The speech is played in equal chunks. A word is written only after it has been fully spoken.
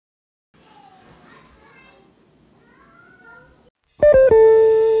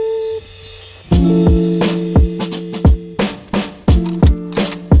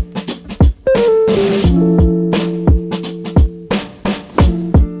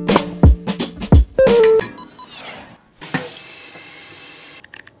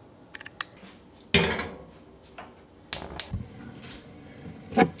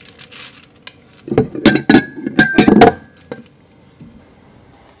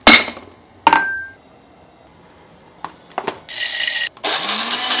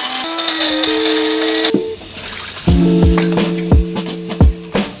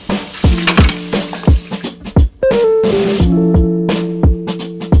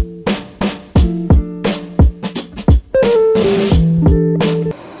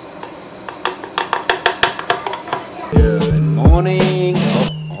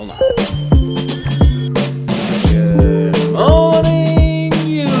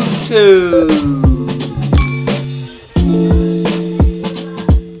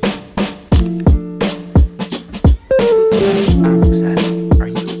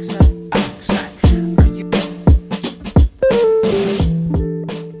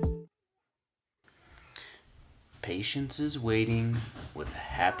Patience is waiting with a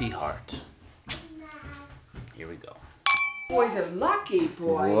happy heart. Here we go. Boy's a lucky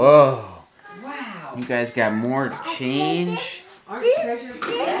boy. Whoa. Wow. You guys got more change? Aren't treasures the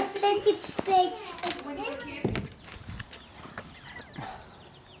best?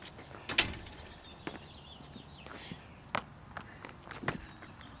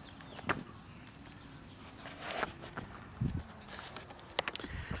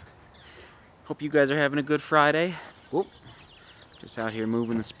 Hope you guys are having a good Friday. Whoop. Just out here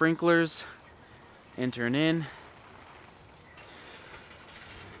moving the sprinklers, entering in.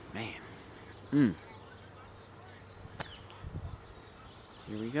 Man.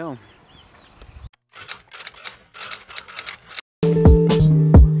 Here we go.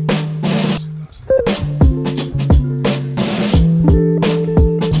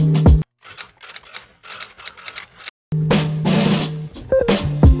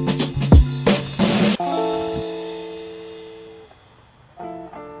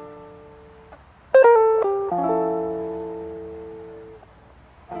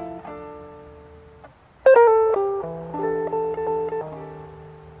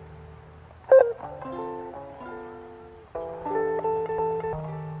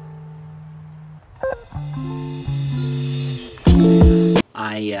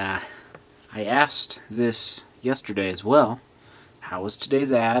 I asked this yesterday as well. How was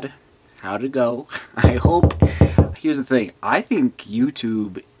today's ad? How'd it go? I hope. Here's the thing. I think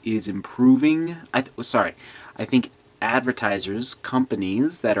YouTube is improving. I think advertisers,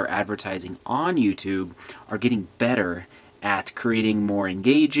 companies that are advertising on YouTube are getting better at creating more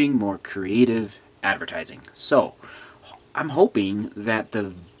engaging, more creative advertising. So I'm hoping that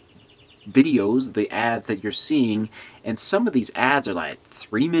the videos, the ads that you're seeing, and some of these ads are like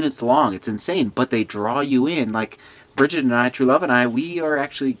 3 minutes long. It's insane, but they draw you in. Like Bridget and I, True Love and I, we are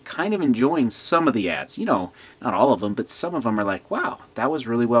actually kind of enjoying some of the ads. You know, not all of them, but some of them are like, wow, that was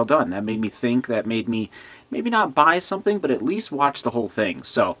really well done. That made me think, that made me maybe not buy something, but at least watch the whole thing.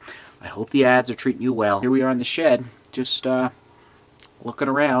 So I hope the ads are treating you well. Here we are in the shed, just looking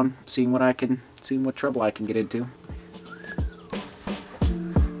around, seeing what trouble I can get into.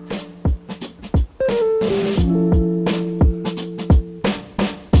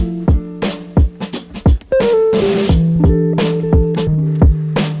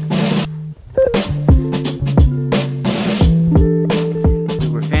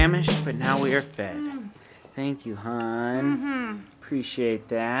 Fed. Thank you, hon. Appreciate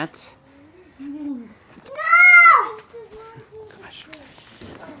that. No! Gosh.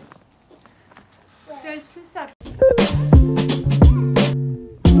 Guys, please stop.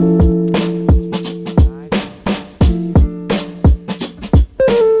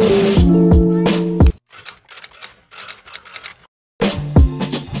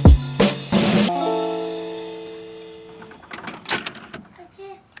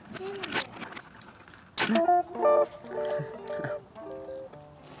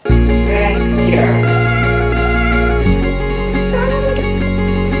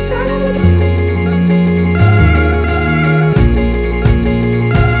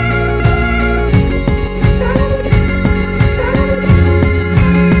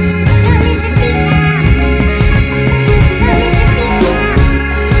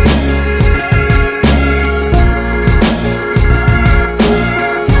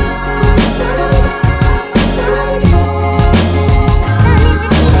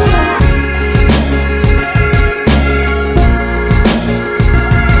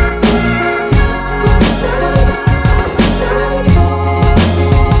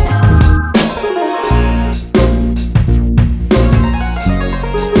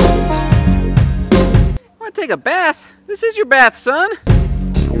 your bath, son.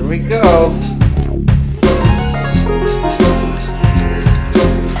 Here we go.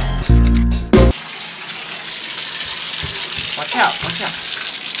 Watch out, watch out.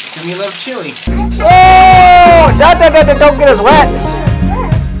 It's gonna be a little chilly. Oh! Don't get us wet.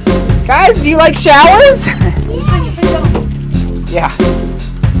 Guys, do you like showers? Yeah.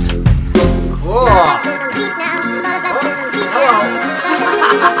 Cool.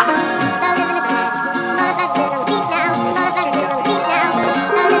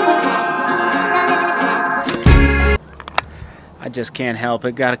 I just can't help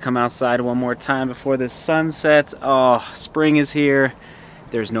it. Gotta come outside one more time before the sun sets. Oh, spring is here.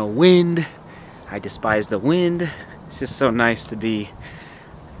 There's no wind. I despise the wind. It's just so nice to be.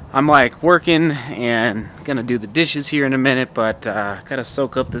 I'm like working and gonna do the dishes here in a minute, but gotta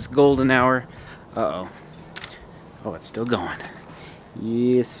soak up this golden hour. Uh-oh. Oh, it's still going.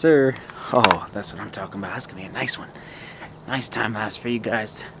 Yes, sir. Oh, that's what I'm talking about. That's gonna be a nice one. Nice time lapse for you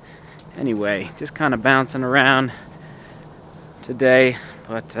guys. Anyway, just kind of bouncing around today,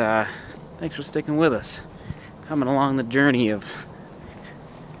 but thanks for sticking with us. Coming along the journey of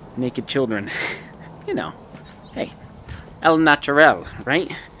naked children. You know, hey, el natural,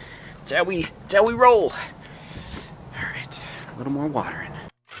 right? It's how we roll. All right, a little more water in.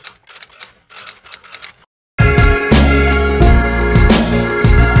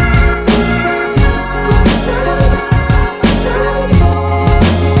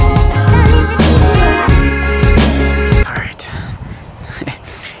 All right,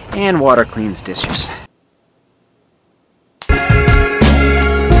 and water cleans dishes.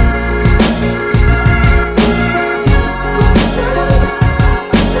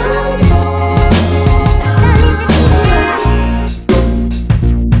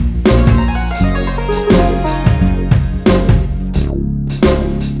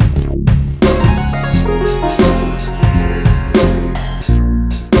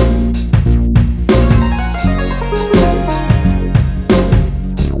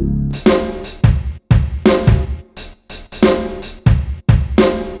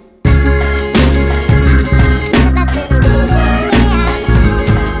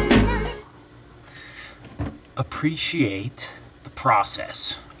 Appreciate the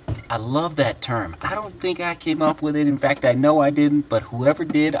process. I love that term. I don't think I came up with it. In fact, I know I didn't, but whoever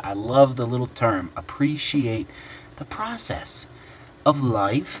did, I love the little term. Appreciate the process of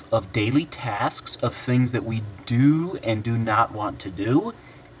life, of daily tasks, of things that we do and do not want to do.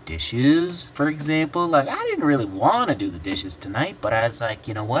 Dishes, for example. Like, I didn't really want to do the dishes tonight, but I was like,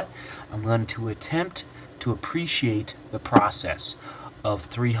 you know what? I'm going to attempt to appreciate the process of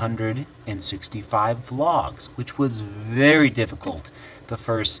 365 vlogs, which was very difficult the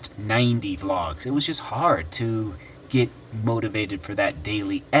first 90 vlogs. It was just hard to get motivated for that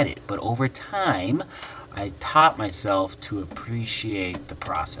daily edit, but over time I taught myself to appreciate the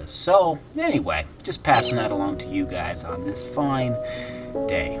process. So anyway, just passing that along to you guys on this fine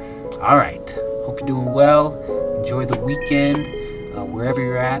day. All right, hope you're doing well. Enjoy the weekend, wherever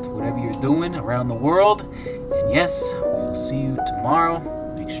you're at, whatever you're doing around the world. And yes, we'll see you tomorrow.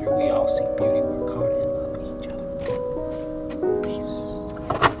 Make sure we all seek beauty, work hard.